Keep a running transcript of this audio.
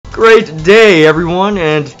Great day, everyone,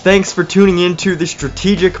 and thanks for tuning in to the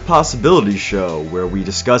Strategic Possibilities Show, where we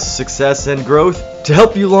discuss success and growth to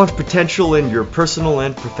help you launch potential in your personal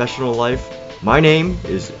and professional life. My name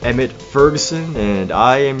is Emmett Ferguson, and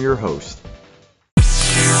I am your host.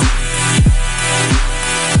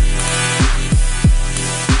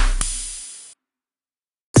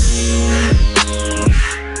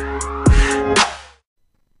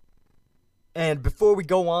 And before we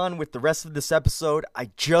go on with the rest of this episode,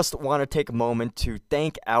 I just want to take a moment to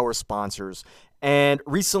thank our sponsors. And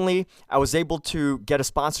recently, I was able to get a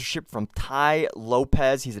sponsorship from Tai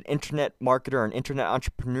Lopez. He's an internet marketer, an internet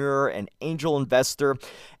entrepreneur, an angel investor.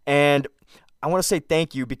 And I want to say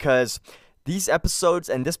thank you because these episodes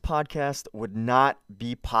and this podcast would not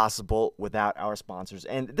be possible without our sponsors.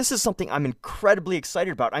 And this is something I'm incredibly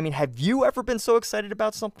excited about. I mean, have you ever been so excited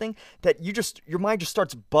about something that your mind just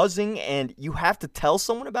starts buzzing and you have to tell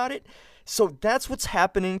someone about it? So that's what's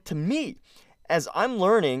happening to me as I'm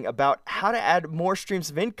learning about how to add more streams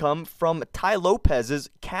of income from Tai Lopez's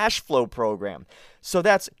cash flow program. So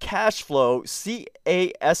that's cash flow,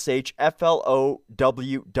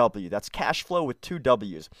 CASHFLOWW. That's cash flow with 2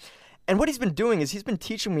 W's. And what he's been doing is he's been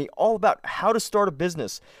teaching me all about how to start a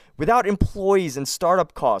business without employees and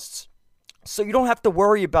startup costs. So you don't have to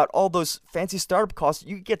worry about all those fancy startup costs.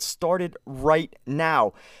 You can get started right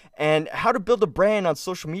now. And how to build a brand on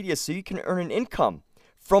social media so you can earn an income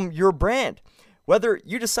from your brand. Whether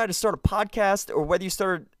you decide to start a podcast or whether you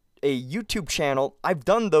started a YouTube channel, I've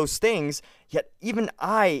done those things, yet even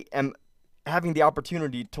I am having the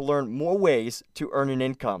opportunity to learn more ways to earn an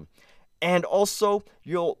income. And also,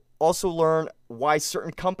 you'll also learn why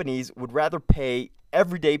certain companies would rather pay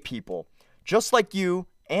everyday people, just like you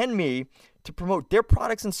and me, to promote their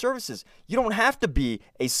products and services. You don't have to be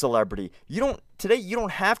a celebrity. You don't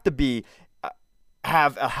have to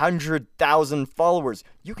have 100,000 followers.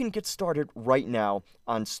 You can get started right now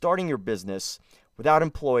on starting your business without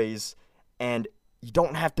employees, and you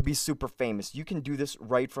don't have to be super famous. You can do this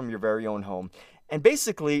right from your very own home. And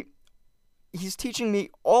basically, he's teaching me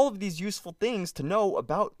all of these useful things to know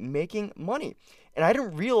about making money. And I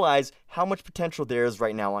didn't realize how much potential there is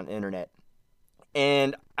right now on the internet.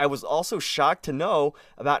 And I was also shocked to know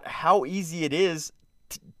about how easy it is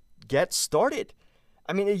to get started.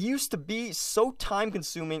 I mean, it used to be so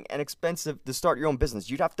time-consuming and expensive to start your own business.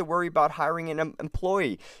 You'd have to worry about hiring an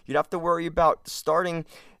employee. You'd have to worry about starting,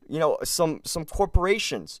 some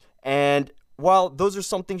corporations. And while those are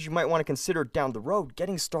some things you might want to consider down the road,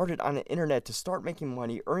 getting started on the internet to start making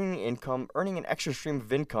money, earning income, earning an extra stream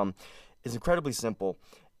of income is incredibly simple.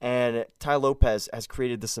 And Tai Lopez has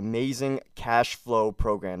created this amazing cash flow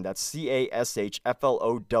program. That's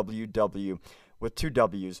CASHFLOWW with 2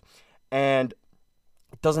 W's. And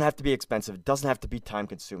it doesn't have to be expensive. It doesn't have to be time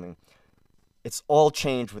consuming. It's all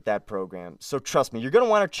changed with that program. So trust me, you're going to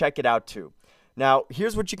want to check it out too. Now,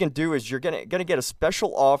 here's what you can do is you're going to get a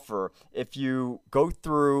special offer if you go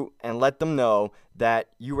through and let them know that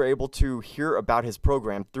you were able to hear about his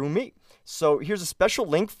program through me. So here's a special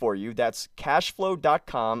link for you. That's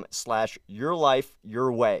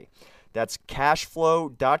cashflow.com/yourlifeyourway. That's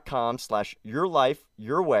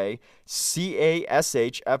cashflow.com/yourlifeyourway,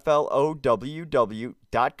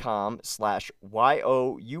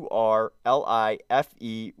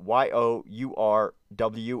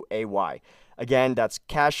 Again, that's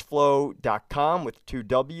cashflow.com with 2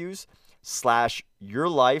 W's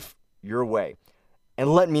 /yourlifeyourway.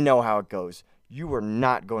 And let me know how it goes. You are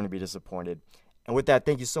not going to be disappointed. And with that,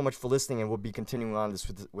 thank you so much for listening, and we'll be continuing on this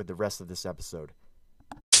with the rest of this episode.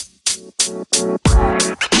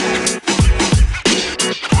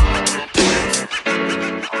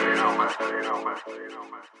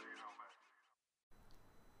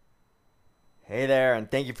 Hey there, and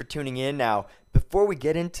thank you for tuning in. Now, before we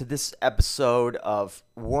get into this episode of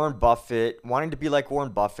Warren Buffett, wanting to be like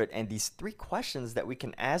Warren Buffett, and these 3 questions that we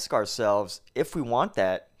can ask ourselves if we want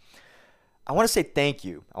that, I want to say thank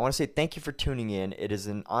you. I want to say thank you for tuning in. It is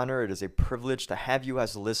an honor. It is a privilege to have you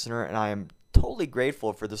as a listener, and I am totally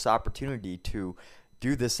grateful for this opportunity to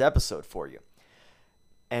do this episode for you.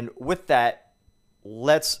 And with that,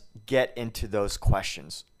 let's get into those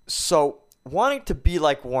questions. So, wanting to be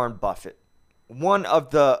like Warren Buffett, one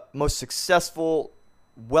of the most successful,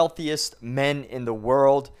 wealthiest men in the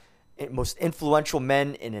world, most influential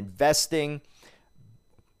men in investing,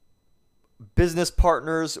 business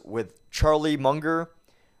partners with Charlie Munger,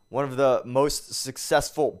 one of the most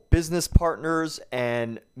successful business partners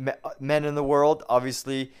and men in the world.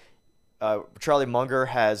 Obviously, Charlie Munger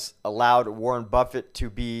has allowed Warren Buffett to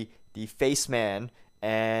be the face man,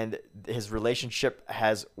 and his relationship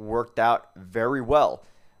has worked out very well.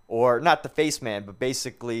 or not the face man, but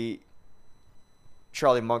basically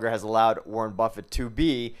Charlie Munger has allowed Warren Buffett to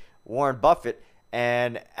be Warren Buffett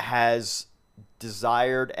and has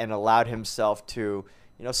desired and allowed himself to,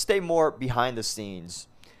 stay more behind the scenes.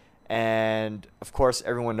 And of course,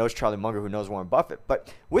 everyone knows Charlie Munger who knows Warren Buffett.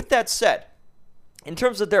 But with that said, in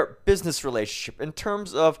terms of their business relationship, in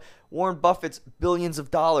terms of Warren Buffett's billions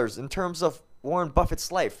of dollars, in terms of Warren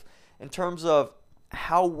Buffett's life, in terms of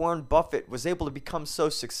how Warren Buffett was able to become so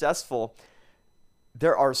successful,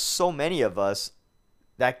 there are so many of us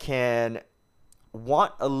that can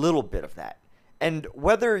want a little bit of that. And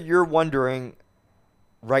whether you're wondering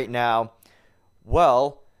right now,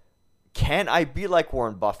 well, can I be like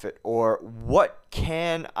Warren Buffett? Or what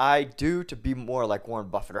can I do to be more like Warren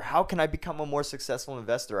Buffett? Or how can I become a more successful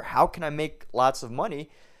investor? Or how can I make lots of money?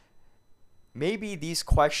 Maybe these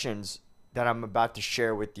questions that I'm about to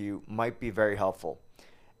share with you might be very helpful.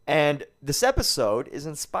 And this episode is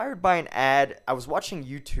inspired by an ad. I was watching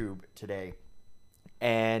YouTube today,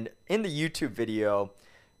 and in the YouTube video,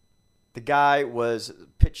 the guy was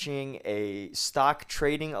pitching a stock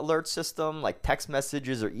trading alert system, like text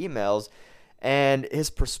messages or emails, and his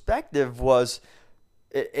perspective was,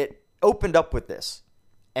 it opened up with this.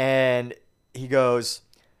 And he goes,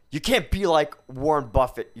 you can't be like Warren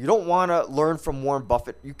Buffett. You don't want to learn from Warren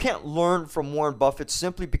Buffett. You can't learn from Warren Buffett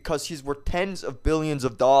simply because he's worth tens of billions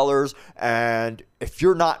of dollars. And if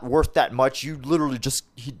you're not worth that much, you literally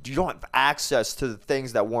you don't have access to the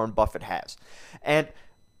things that Warren Buffett has. And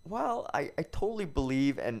while I totally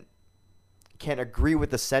believe and can agree with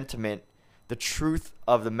the sentiment, the truth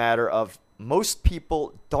of the matter of most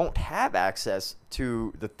people don't have access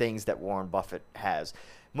to the things that Warren Buffett has.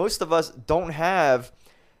 Most of us don't have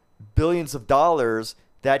billions of dollars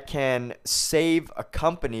that can save a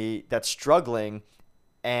company that's struggling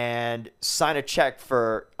and sign a check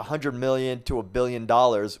for $100 million to $1 billion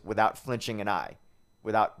without flinching an eye,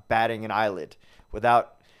 without batting an eyelid,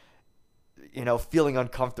 without feeling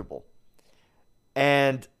uncomfortable.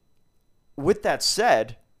 And with that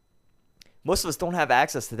said, most of us don't have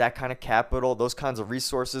access to that kind of capital, those kinds of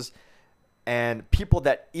resources, and people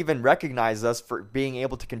that even recognize us for being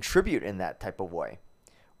able to contribute in that type of way.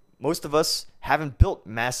 Most of us haven't built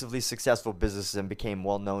massively successful businesses and became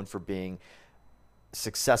well known for being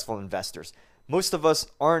successful investors. Most of us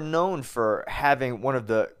aren't known for having one of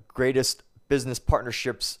the greatest business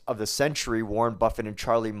partnerships of the century, Warren Buffett and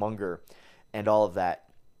Charlie Munger, and all of that.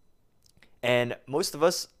 And most of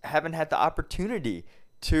us haven't had the opportunity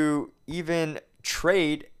to even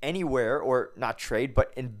trade anywhere, or not trade,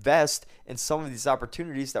 but invest in some of these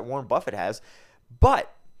opportunities that Warren Buffett has.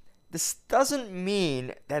 But this doesn't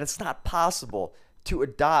mean that it's not possible to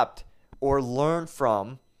adopt or learn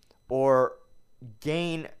from or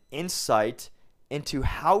gain insight into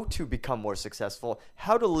how to become more successful,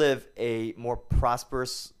 how to live a more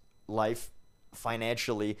prosperous life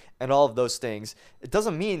financially, and all of those things. It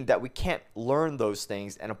doesn't mean that we can't learn those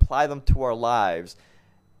things and apply them to our lives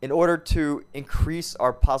in order to increase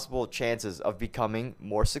our possible chances of becoming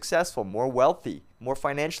more successful, more wealthy, more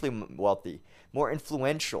financially wealthy, more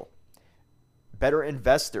influential, better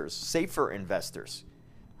investors, safer investors,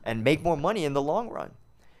 and make more money in the long run.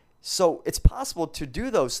 So it's possible to do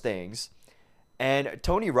those things. And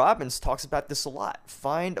Tony Robbins talks about this a lot.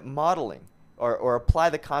 Find modeling, or apply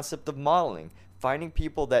the concept of modeling. Finding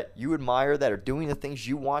people that you admire that are doing the things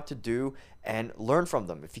you want to do and learn from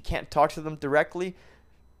them. If you can't talk to them directly,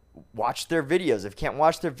 watch their videos. If you can't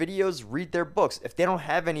watch their videos, read their books. If they don't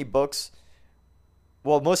have any books,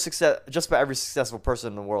 well, just about every successful person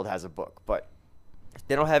in the world has a book. But if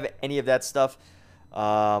they don't have any of that stuff,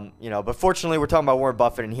 but fortunately we're talking about Warren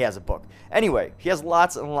Buffett, and he has a book. Anyway, he has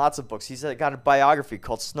lots and lots of books. He's got a biography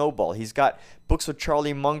called Snowball. He's got books with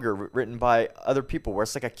Charlie Munger written by other people, where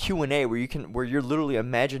it's like a Q&A where you're literally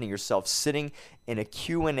imagining yourself sitting in a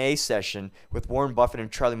Q&A session with Warren Buffett and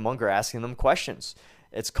Charlie Munger, asking them questions.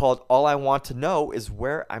 It's called All I Want to Know Is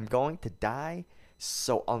Where I'm Going to Die,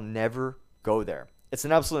 So I'll Never Go There. It's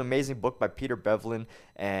an absolutely amazing book by Peter Bevlin,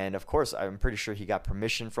 and of course, I'm pretty sure he got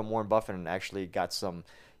permission from Warren Buffett and actually got some,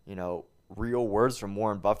 real words from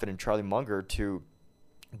Warren Buffett and Charlie Munger to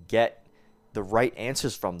get the right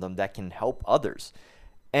answers from them that can help others.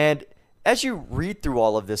 And as you read through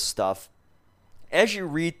all of this stuff, as you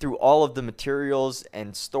read through all of the materials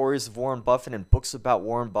and stories of Warren Buffett and books about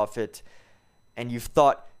Warren Buffett, and you've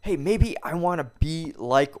thought, hey, maybe I want to be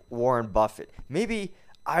like Warren Buffett. Maybe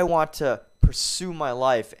I want to pursue my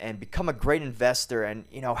life and become a great investor and,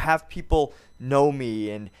 have people know me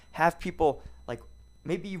and have people,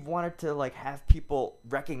 maybe you've wanted to, have people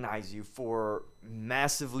recognize you for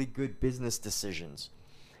massively good business decisions.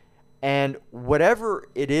 And whatever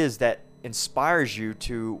it is that inspires you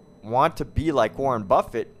to want to be like Warren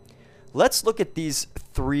Buffett, let's look at these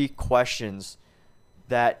 3 questions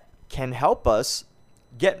that can help us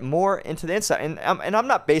get more into the insight. And I'm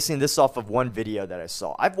not basing this off of one video that I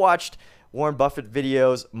saw. I've watched Warren Buffett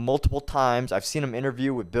videos multiple times. I've seen him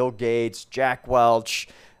interview with Bill Gates, Jack Welch.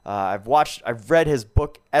 I've read his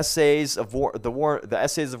book, Essays of the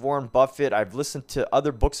Essays of Warren Buffett. I've listened to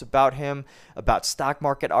other books about him, about stock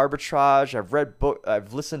market arbitrage.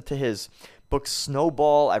 I've listened to his book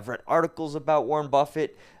Snowball. I've read articles about Warren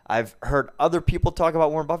Buffett. I've heard other people talk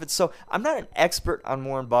about Warren Buffett. So I'm not an expert on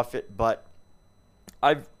Warren Buffett, but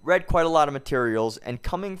I've read quite a lot of materials, and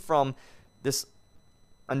coming from this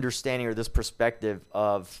understanding or this perspective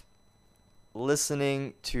of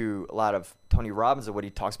listening to a lot of Tony Robbins and what he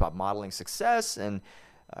talks about modeling success and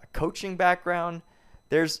coaching background,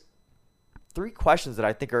 there's 3 questions that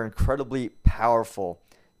I think are incredibly powerful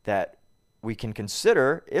that we can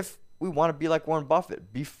consider if we want to be like Warren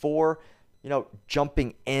Buffett before,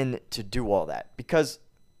 jumping in to do all that. Because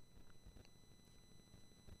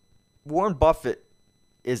Warren Buffett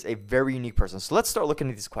is a very unique person. So let's start looking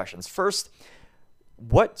at these questions. First,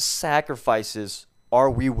 what sacrifices are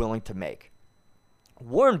we willing to make?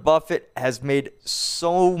 Warren Buffett has made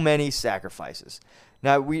so many sacrifices.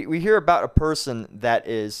 Now, we hear about a person that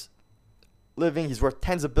is living, he's worth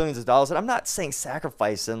tens of billions of dollars, and I'm not saying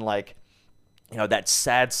sacrifice in like, that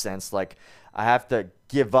sad sense, like I have to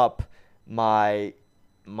give up my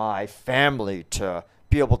family to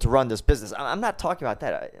be able to run this business. I'm not talking about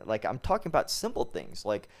that. Like, I'm talking about simple things.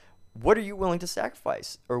 Like, what are you willing to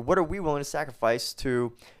sacrifice? Or what are we willing to sacrifice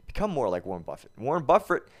to become more like Warren Buffett? Warren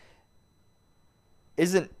Buffett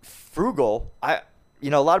isn't frugal. A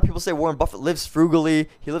lot of people say Warren Buffett lives frugally.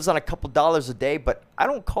 He lives on a couple dollars a day, but I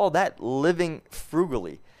don't call that living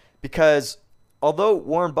frugally, because although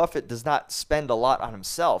Warren Buffett does not spend a lot on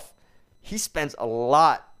himself, he spends a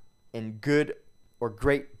lot in good or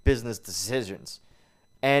great business decisions.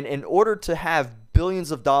 And in order to have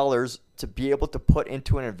billions of dollars to be able to put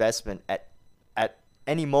into an investment at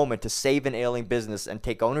any moment to save an ailing business and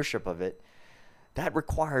take ownership of it, that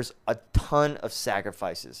requires a ton of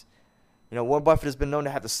sacrifices. Warren Buffett has been known to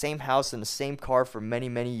have the same house and the same car for many,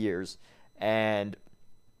 many years, and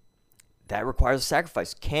that requires a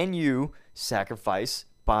sacrifice. Can you sacrifice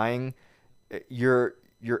buying your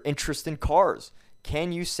interest in cars?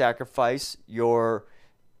 Can you sacrifice your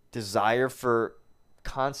desire for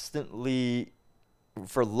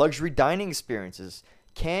luxury dining experiences?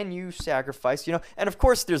 Can you sacrifice, and of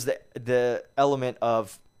course there's the element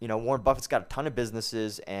of, Warren Buffett's got a ton of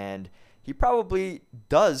businesses, and he probably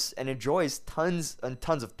does and enjoys tons and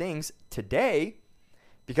tons of things today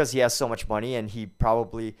because he has so much money, and he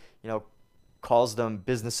probably, calls them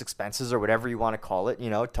business expenses or whatever you want to call it,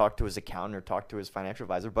 talk to his accountant or talk to his financial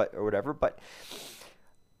advisor, or whatever. But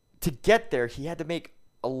to get there, he had to make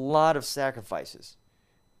a lot of sacrifices.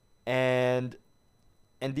 And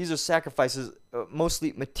these are sacrifices,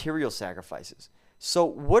 mostly material sacrifices. So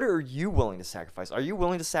what are you willing to sacrifice? Are you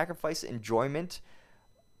willing to sacrifice enjoyment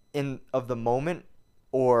of the moment,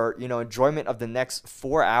 or enjoyment of the next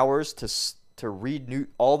 4 hours to read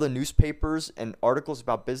all the newspapers and articles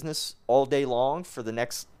about business all day long for the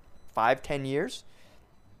next 5-10 years?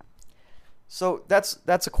 So that's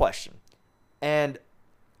a question. And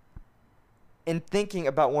in thinking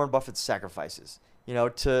about Warren Buffett's sacrifices,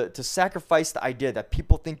 to sacrifice the idea that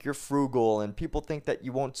people think you're frugal and people think that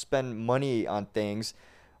you won't spend money on things,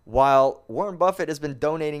 while Warren Buffett has been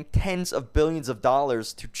donating tens of billions of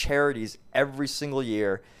dollars to charities every single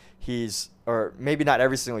year. Or maybe not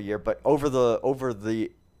every single year, but over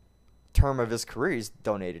the term of his career, he's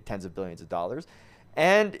donated tens of billions of dollars.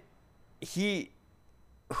 And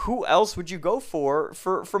who else would you go for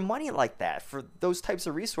money like that, for those types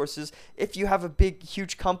of resources, if you have a big,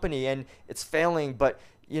 huge company and it's failing, but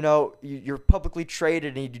you're publicly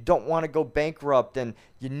traded and you don't want to go bankrupt and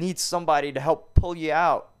you need somebody to help pull you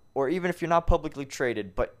out? Or even if you're not publicly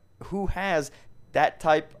traded, but who has that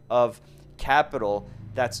type of capital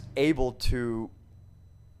that's able to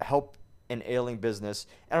help an ailing business?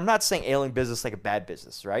 And I'm not saying ailing business like a bad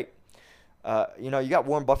business, right? You got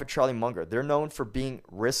Warren Buffett, Charlie Munger. They're known for being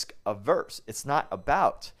risk averse. It's not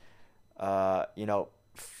about,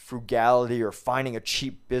 frugality or finding a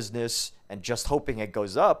cheap business and just hoping it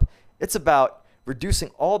goes up. It's about reducing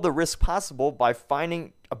all the risk possible by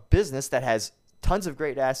finding a business that has tons of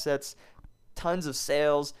great assets, tons of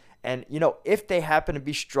sales. And, if they happen to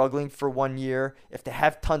be struggling for 1 year, if they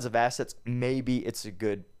have tons of assets, maybe it's a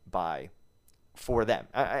good buy for them.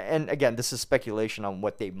 And again, this is speculation on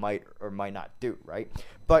what they might or might not do, right?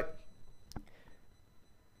 But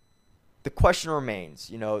the question remains,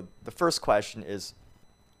 the first question is,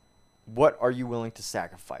 what are you willing to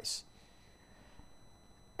sacrifice?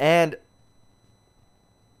 And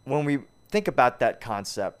when we think about that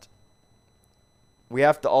concept, we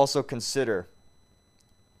have to also consider,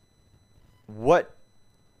 what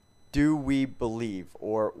do we believe,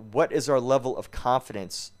 or what is our level of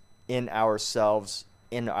confidence in ourselves,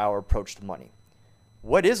 in our approach to money?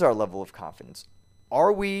 What is our level of confidence?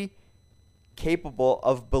 Are we capable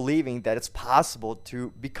of believing that it's possible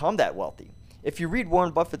to become that wealthy? If you read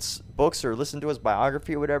Warren Buffett's books or listen to his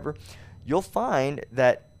biography or whatever, you'll find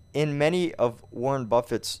that in many of Warren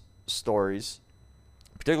Buffett's stories,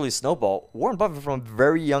 particularly Snowball, Warren Buffett from a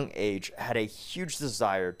very young age had a huge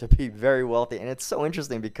desire to be very wealthy. And it's so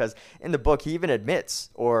interesting because in the book, he even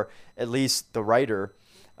admits, or at least the writer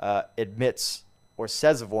admits or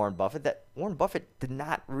says of Warren Buffett, that Warren Buffett did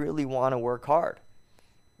not really want to work hard.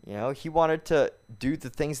 He wanted to do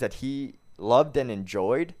the things that he loved and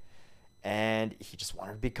enjoyed, and he just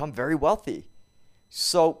wanted to become very wealthy.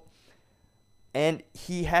 So, and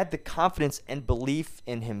he had the confidence and belief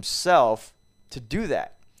in himself to do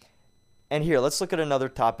that. And here, let's look at another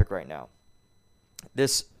topic right now.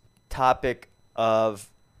 This topic of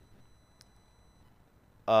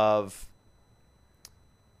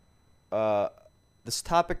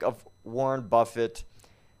Warren Buffett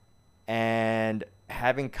and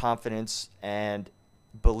having confidence and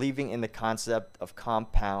believing in the concept of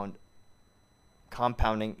compounding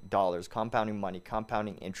dollars, compounding money,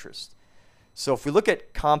 compounding interest. So if we look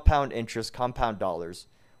at compound interest, compound dollars,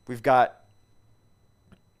 we've got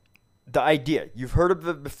the idea. You've heard of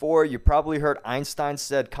it before. You probably heard Einstein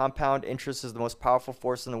said compound interest is the most powerful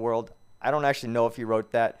force in the world. I don't actually know if he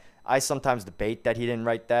wrote that. I sometimes debate that he didn't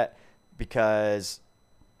write that because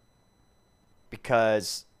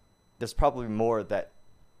there's probably more that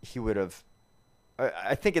he would have.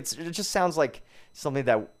 I think it just sounds like something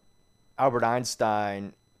that Albert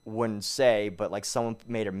Einstein wouldn't say, but like someone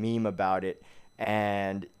made a meme about it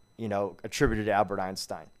and attributed to Albert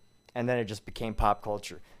Einstein, and then it just became pop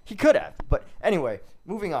culture. He could have, but anyway,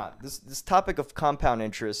 moving on. This topic of compound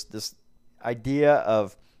interest, this idea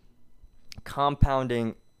of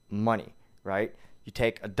compounding money, right? You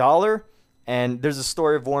take $1, and there's a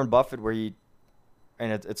story of Warren Buffett where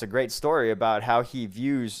it's a great story about how he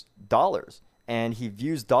views dollars, and he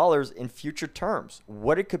views dollars in future terms,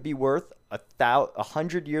 what it could be worth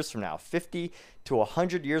 100 years from now, 50 to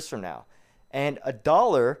 100 years from now. And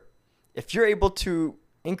 $1, if you're able to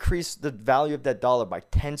increase the value of that dollar by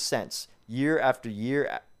 10 cents year after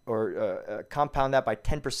year, or compound that by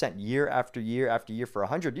 10% year after year after year for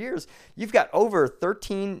 100 years, you've got over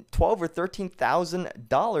 $12,000 or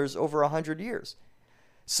 $13,000 over 100 years.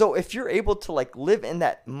 So if you're able to live in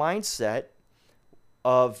that mindset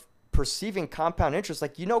of perceiving compound interest,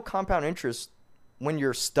 compound interest when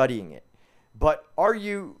you're studying it, but are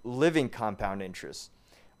you living compound interest?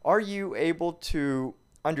 Are you able to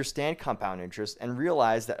understand compound interest and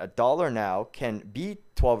realize that $1 now can be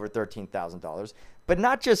 $12,000 or $13,000, but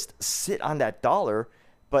not just sit on that dollar,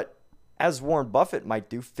 but as Warren Buffett might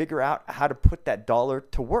do, figure out how to put that dollar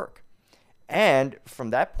to work? And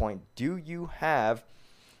from that point, do you have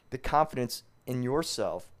the confidence in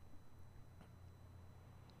yourself,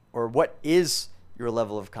 or what is your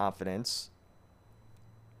level of confidence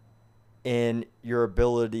in your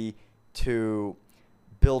ability to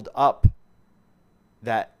build up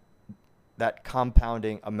that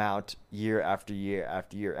compounding amount year after year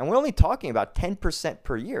after year? And we're only talking about 10%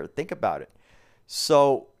 per year. Think about it.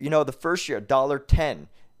 So, the first year, $1.10,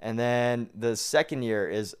 and then the second year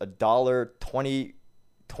is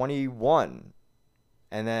 $1.21.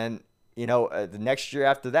 And then, the next year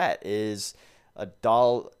after that is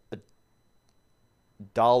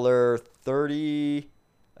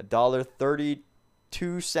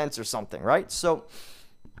 $1.32 or something, right? So,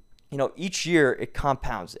 each year it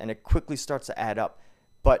compounds and it quickly starts to add up.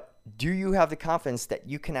 But do you have the confidence that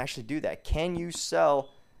you can actually do that? Can you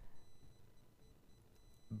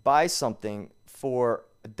buy something for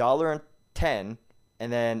 $1.10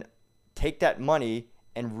 and then take that money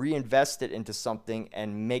and reinvest it into something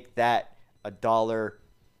and make that $1,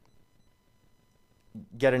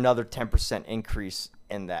 get another 10% increase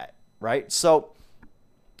in that, right? So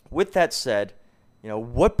with that said,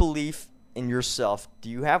 what belief in yourself do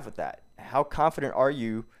you have with that? How confident are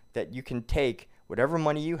you that you can take whatever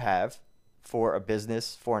money you have for a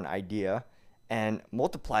business, for an idea, and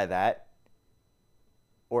multiply that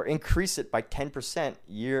or increase it by 10%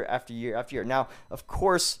 year after year after year? Now, of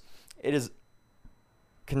course, it is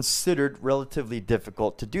considered relatively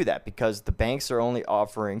difficult to do that because the banks are only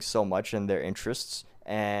offering so much in their interests,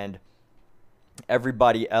 and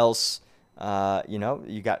everybody else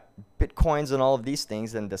You got Bitcoins and all of these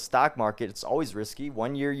things, and the stock market, it's always risky.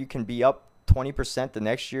 One year you can be up 20%, the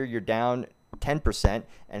next year you're down 10%,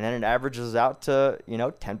 and then it averages out to,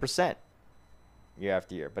 10% year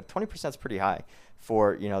after year. But 20% is pretty high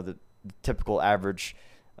for, the typical average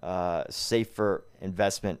safer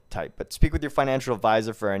investment type. But speak with your financial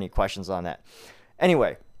advisor for any questions on that.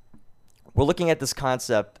 Anyway, we're looking at this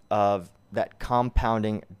concept of that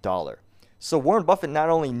compounding dollar. So Warren Buffett not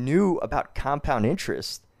only knew about compound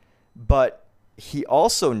interest, but he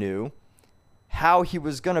also knew how he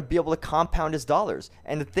was going to be able to compound his dollars.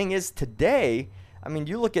 And the thing is, today, I mean,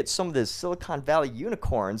 you look at some of the Silicon Valley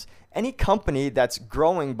unicorns, any company that's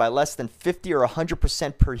growing by less than 50 or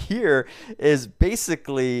 100% per year is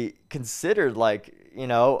basically considered like,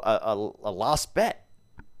 a lost bet.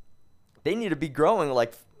 They need to be growing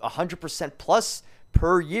like 100% plus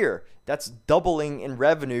per year. That's doubling in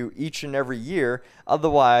revenue each and every year.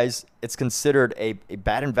 Otherwise, it's considered a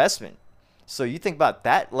bad investment. So you think about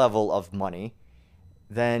that level of money,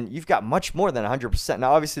 then you've got much more than 100%.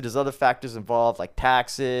 Now, obviously, there's other factors involved like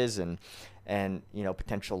taxes and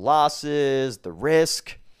potential losses, the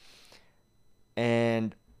risk,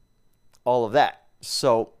 and all of that.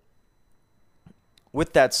 So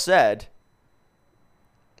with that said,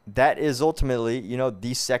 that is ultimately,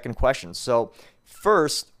 the second question. So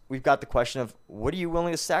first, we've got the question of what are you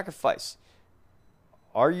willing to sacrifice?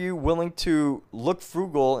 Are you willing to look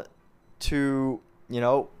frugal to,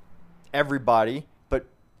 everybody, but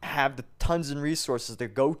have the tons and resources, the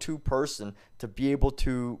go-to person to be able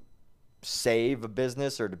to save a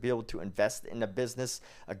business or to be able to invest in a business,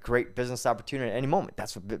 a great business opportunity at any moment?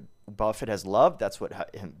 That's what Buffett has loved. That's what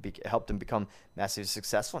helped him become massively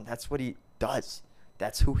successful. And that's what he does.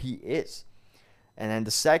 That's who he is. And then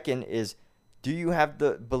the second is, do you have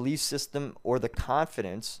the belief system or the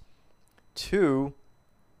confidence to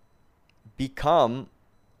become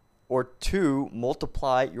or to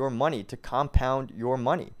multiply your money, to compound your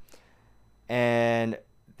money? And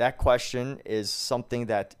that question is something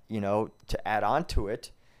that, to add on to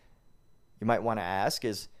it, you might want to ask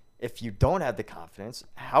is, if you don't have the confidence,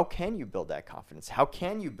 how can you build that confidence? How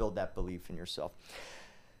can you build that belief in yourself?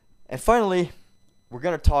 And finally, we're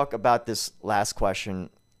going to talk about this last question,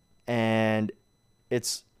 and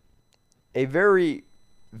it's a very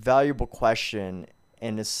valuable question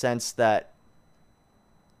in the sense that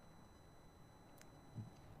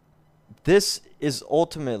this is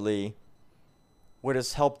ultimately what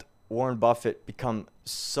has helped Warren Buffett become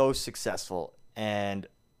so successful, and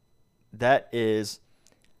that is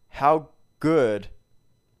how good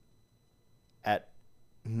at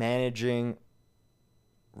managing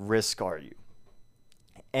risk are you?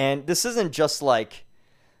 And this isn't just like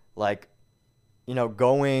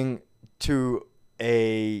going to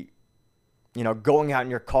going out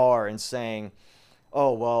in your car and saying,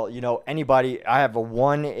 oh, well, anybody, I have a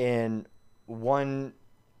 1 in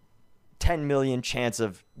 10 million chance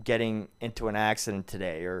of getting into an accident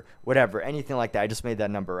today or whatever, anything like that. I just made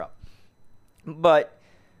that number up. But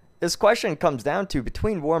this question comes down to,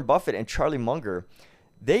 between Warren Buffett and Charlie Munger,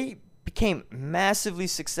 they became massively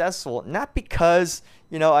successful, not because,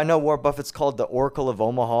 I know Warren Buffett's called the Oracle of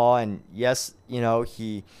Omaha, and yes,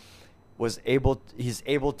 he's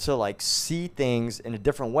able to like see things in a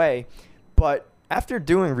different way. But after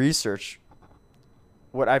doing research,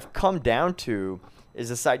 what I've come down to is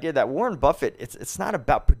this idea that Warren Buffett, it's not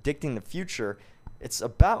about predicting the future. It's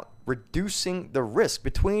about reducing the risk.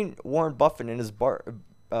 Between Warren Buffett and his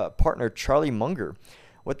partner, Charlie Munger,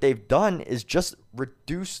 what they've done is just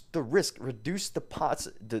reduce the risk, reduce the pots,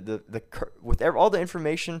 with all the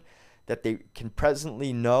information that they can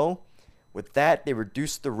presently know. With that, they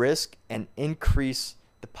reduce the risk and increase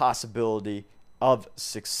the possibility of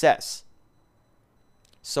success.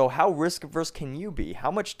 So how risk averse can you be?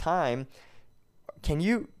 How much time can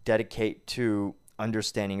you dedicate to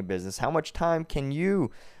understanding a business? How much time can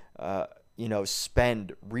you,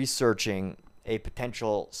 spend researching a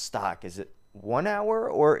potential stock? Is it 1 hour,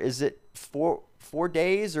 or is it four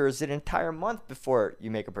days, or is it an entire month before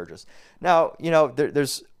you make a purchase? Now,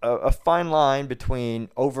 there's a fine line between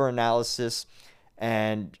over-analysis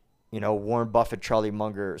and, Warren Buffett, Charlie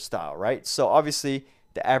Munger style, right? So obviously,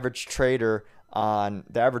 the average retail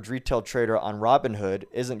trader on Robinhood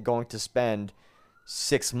isn't going to spend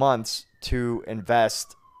 6 months to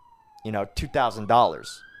invest,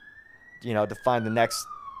 $2,000, to find the next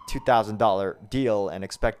 $2,000 deal and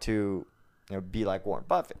expect to, be like Warren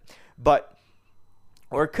Buffett.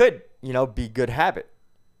 Or it could, be good habit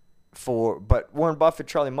but Warren Buffett,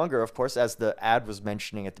 Charlie Munger, of course, as the ad was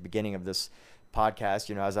mentioning at the beginning of this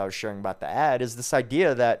podcast, as I was sharing about the ad, is this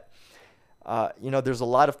idea that there's a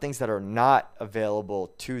lot of things that are not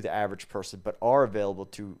available to the average person, but are available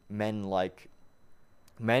to men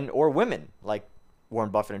or women like Warren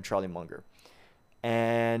Buffett and Charlie Munger.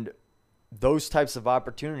 And those types of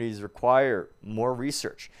opportunities require more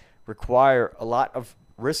research, require a lot of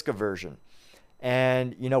risk aversion.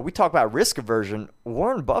 And, we talk about risk aversion.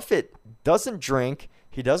 Warren Buffett doesn't drink.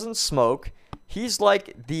 He doesn't smoke. He's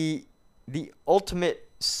like the ultimate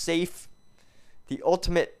safe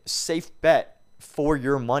bet for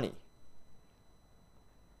your money.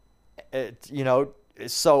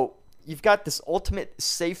 So you've got this ultimate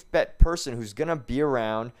safe bet person who's going to be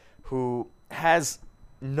around, who has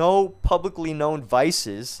no publicly known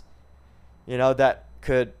vices, that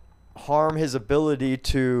could harm his ability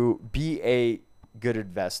to be a good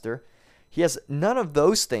investor. He has none of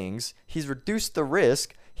those things. He's reduced the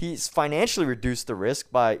risk. He's financially reduced the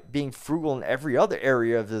risk by being frugal in every other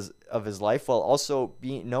area of his life, while also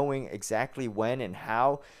knowing exactly when and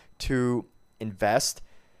how to invest.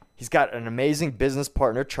 He's got an amazing business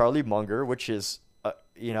partner, Charlie Munger, which is,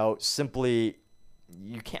 simply,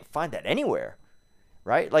 you can't find that anywhere,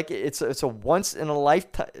 right? Like it's a once in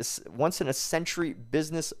a century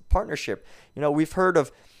business partnership. We've heard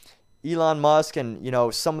of Elon Musk and,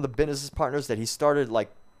 some of the business partners that he started, like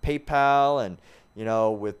PayPal and,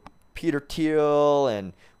 with Peter Thiel,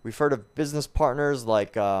 and we've heard of business partners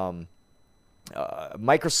like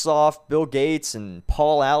Microsoft, Bill Gates, and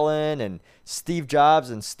Paul Allen, and Steve Jobs,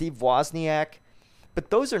 and Steve Wozniak. But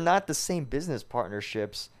those are not the same business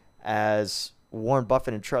partnerships as Warren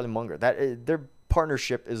Buffett and Charlie Munger. Their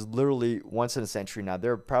partnership is literally once in a century. Now,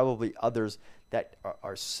 there are probably others that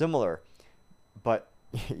are similar, but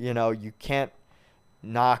you can't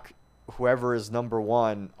knock whoever is number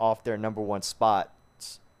one off their number one spot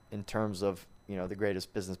in terms of the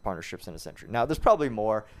greatest business partnerships in a century. Now, there's probably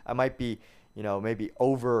more. I might be maybe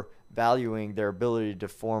overvaluing their ability to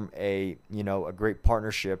form a great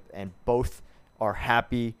partnership, and both are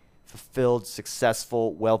happy, fulfilled,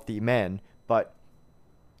 successful, wealthy men. But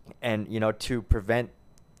to prevent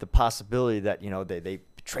the possibility that they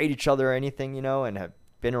betrayed each other or anything, and have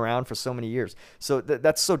been around for so many years. So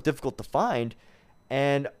that's so difficult to find.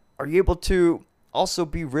 And are you able to also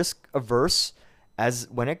be risk averse as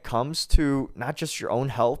when it comes to not just your own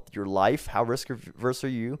health, your life, how risk averse are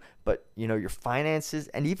you, but your finances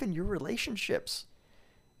and even your relationships?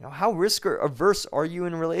 How risk averse are you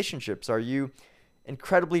in relationships? Are you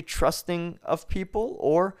incredibly trusting of people,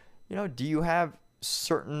 or do you have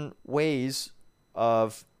certain ways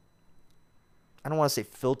of, I don't want to say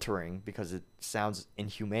filtering because it sounds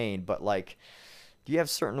inhumane, but do you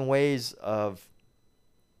have certain ways of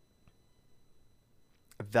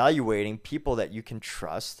evaluating people that you can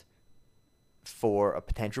trust for a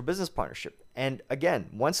potential business partnership? And again,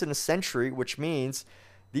 once in a century, which means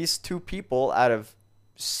these two people out of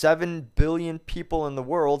 7 billion people in the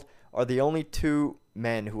world are the only two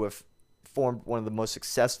men who have formed one of the most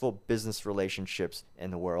successful business relationships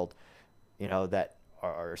in the world, that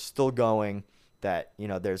are still going, that,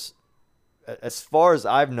 there's, as far as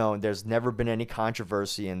I've known, there's never been any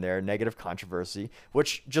controversy in there, negative controversy,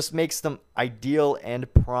 which just makes them ideal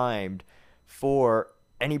and primed for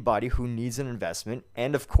anybody who needs an investment.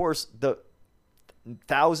 And of course, the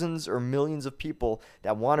thousands or millions of people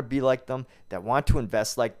that want to be like them, that want to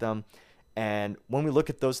invest like them. And when we look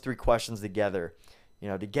at those three questions together,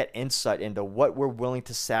 to get insight into what we're willing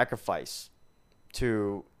to sacrifice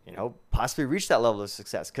to, possibly reach that level of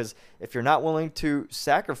success. Because if you're not willing to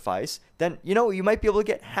sacrifice, then, you might be able to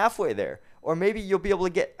get halfway there. Or maybe you'll be able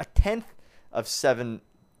to get a tenth of $70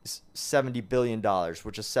 billion,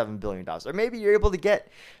 which is $7 billion. Or maybe you're able to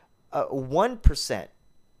get 1%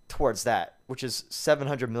 towards that, which is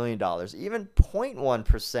 $700 million. Even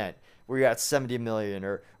 0.1% where you're at 70 million,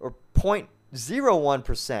 or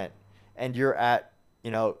 0.01% and you're at,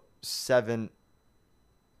 seven.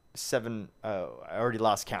 I already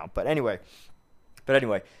lost count, but anyway,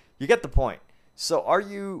 you get the point. So are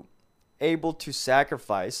you able to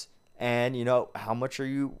sacrifice, and how much are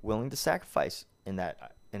you willing to sacrifice in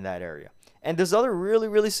that area? And there's other really,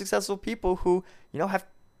 really successful people who have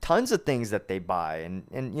tons of things that they buy,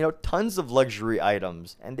 and tons of luxury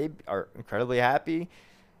items, and they are incredibly happy.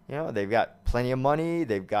 They've got plenty of money,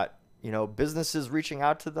 they've got businesses reaching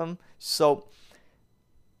out to them. So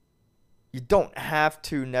you don't have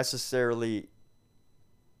to necessarily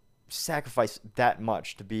sacrifice that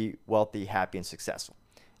much to be wealthy, happy, and successful.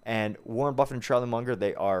 And Warren Buffett and Charlie Munger,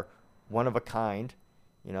 they are one of a kind.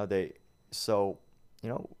 Are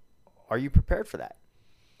you prepared for that?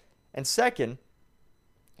 And second,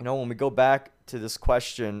 when we go back to this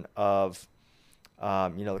question of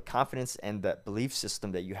the confidence and the belief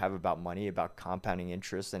system that you have about money, about compounding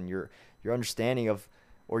interest, and your understanding of,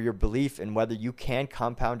 or your belief in whether you can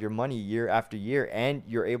compound your money year after year, and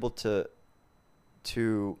you're able to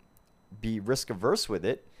be risk averse with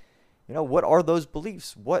it. What are those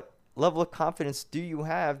beliefs? What level of confidence do you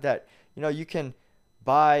have that you can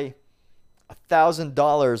buy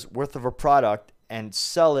 $1,000 worth of a product and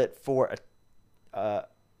sell it for a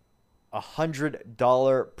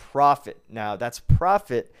 $100 profit? Now that's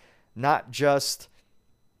profit, not just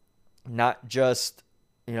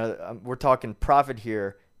we're talking profit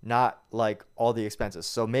here, not like all the expenses.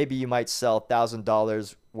 So maybe you might sell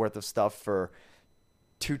 $1,000 worth of stuff for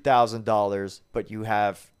 $2,000, but you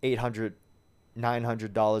have $800,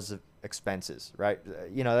 $900 of expenses, right?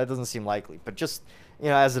 That doesn't seem likely, but just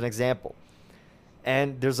as an example.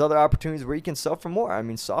 And there's other opportunities where you can sell for more. I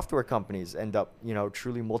mean, software companies end up,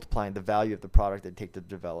 truly multiplying the value of the product they take to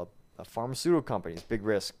develop. Pharmaceutical companies, big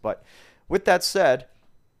risk. But with that said,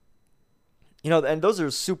 and those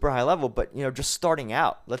are super high level, but, just starting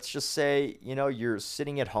out, let's just say, you're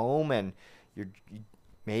sitting at home and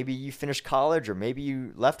maybe you finished college, or maybe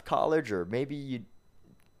you left college, or maybe you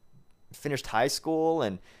finished high school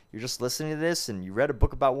and you're just listening to this and you read a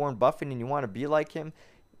book about Warren Buffett and you want to be like him.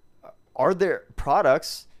 Are there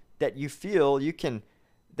products that you feel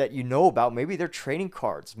that you know about? Maybe they're trading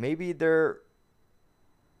cards. Maybe they're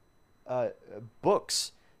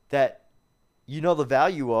books that you know the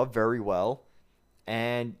value of very well,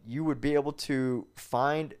 and you would be able to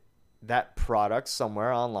find that product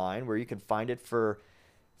somewhere online where you can find it for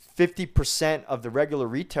 50% of the regular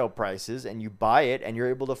retail prices, and you buy it and you're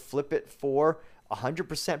able to flip it for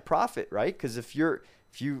 100% profit, right? Because if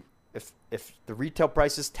the retail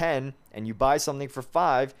price is 10 and you buy something for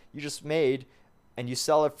 5, you just made, and you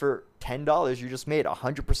sell it for $10, you just made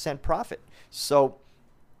 100% profit. So,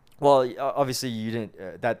 well, obviously you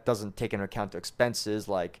didn't. That doesn't take into account the expenses,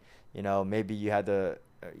 like maybe you had to,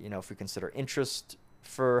 if we consider interest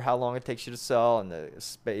for how long it takes you to sell and the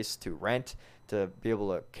space to rent to be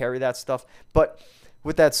able to carry that stuff. But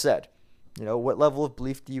with that said, what level of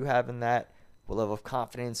belief do you have in that? What level of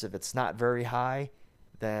confidence? If it's not very high,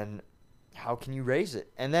 then how can you raise it?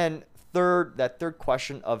 And then that third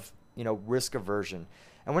question of, risk aversion.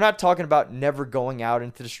 And we're not talking about never going out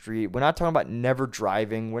into the street. We're not talking about never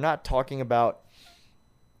driving. We're not talking about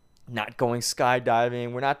not going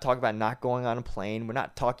skydiving. We're not talking about not going on a plane. We're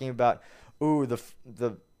not talking about,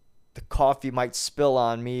 the coffee might spill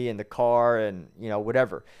on me in the car and,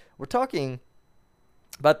 whatever. We're talking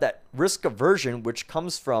about that risk aversion, which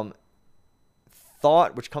comes from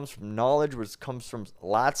thought, which comes from knowledge, which comes from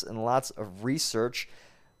lots and lots of research,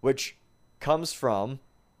 which comes from,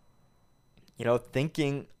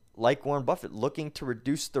 thinking like Warren Buffett, looking to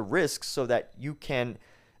reduce the risk so that you can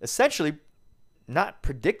essentially not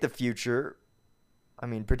predict the future.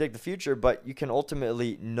 But you can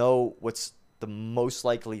ultimately know what's the most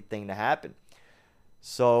likely thing to happen.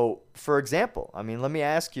 So, for example, let me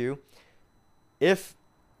ask you, if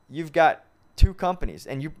you've got two companies,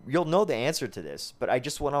 and you'll know the answer to this, but I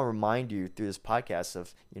just want to remind you through this podcast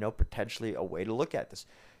of, potentially a way to look at this.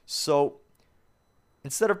 So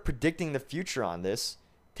instead of predicting the future on this,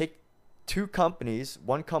 take two companies.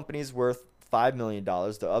 One company is worth $5 million.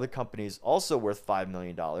 The other company is also worth $5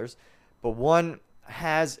 million. But one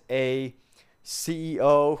has a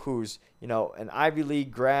CEO who's, an Ivy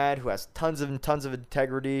League grad, who has tons and tons of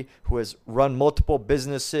integrity, who has run multiple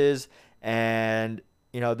businesses. And,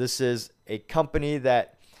 this is a company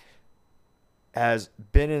that has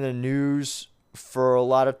been in the news for a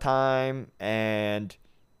lot of time, and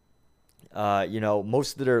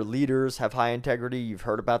most of their leaders have high integrity. You've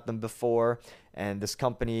heard about them before. And this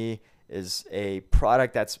company is a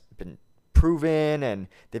product that's been proven, and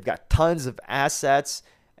they've got tons of assets,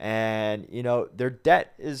 and their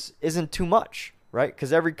debt isn't too much, right?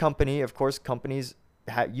 Because every company, of course, companies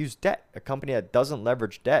use debt. A company that doesn't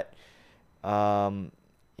leverage debt,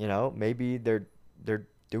 maybe they're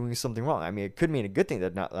doing something wrong. It could mean a good thing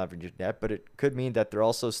that they're not leveraging debt, but it could mean that they're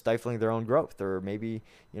also stifling their own growth, or maybe,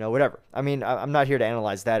 whatever. I'm not here to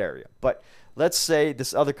analyze that area, but let's say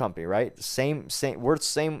this other company, right? Same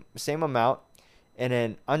amount in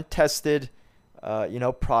an untested,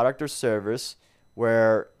 product or service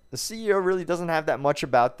where the CEO really doesn't have that much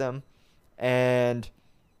about them, and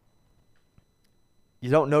you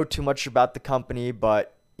don't know too much about the company,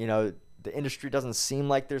 but, the industry doesn't seem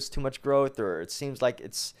like there's too much growth, or it seems like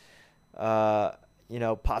it's,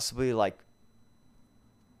 possibly like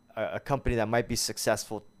a company that might be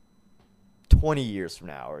successful 20 years from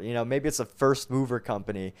now, or maybe it's a first mover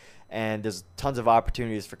company and there's tons of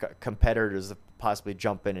opportunities for competitors to possibly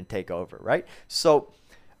jump in and take over, right? So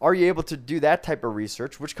are you able to do that type of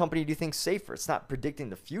research? Which company do you think is safer? It's not predicting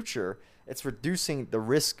the future, it's reducing the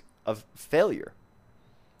risk of failure.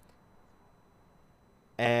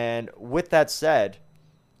 And with that said,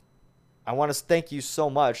 I want to thank you so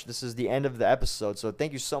much. This is the end of the episode, so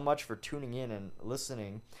thank you so much for tuning in and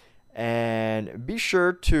listening. And be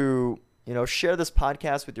sure to share this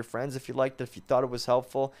podcast with your friends if you liked it, if you thought it was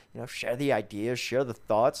helpful. Share the ideas, share the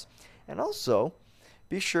thoughts, and also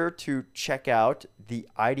be sure to check out the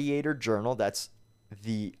Ideator Journal. That's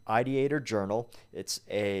the Ideator Journal. There's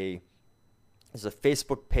a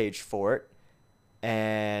Facebook page for it,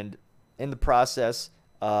 and in the process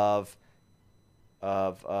of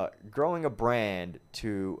growing a brand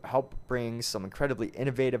to help bring some incredibly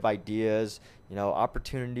innovative ideas,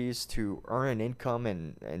 opportunities to earn an income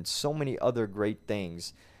and so many other great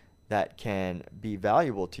things that can be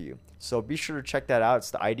valuable to you. So be sure to check that out.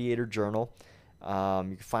 It's the Ideator Journal. You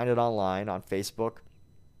can find it online on Facebook.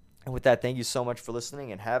 And with that, thank you so much for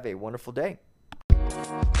listening and have a wonderful day.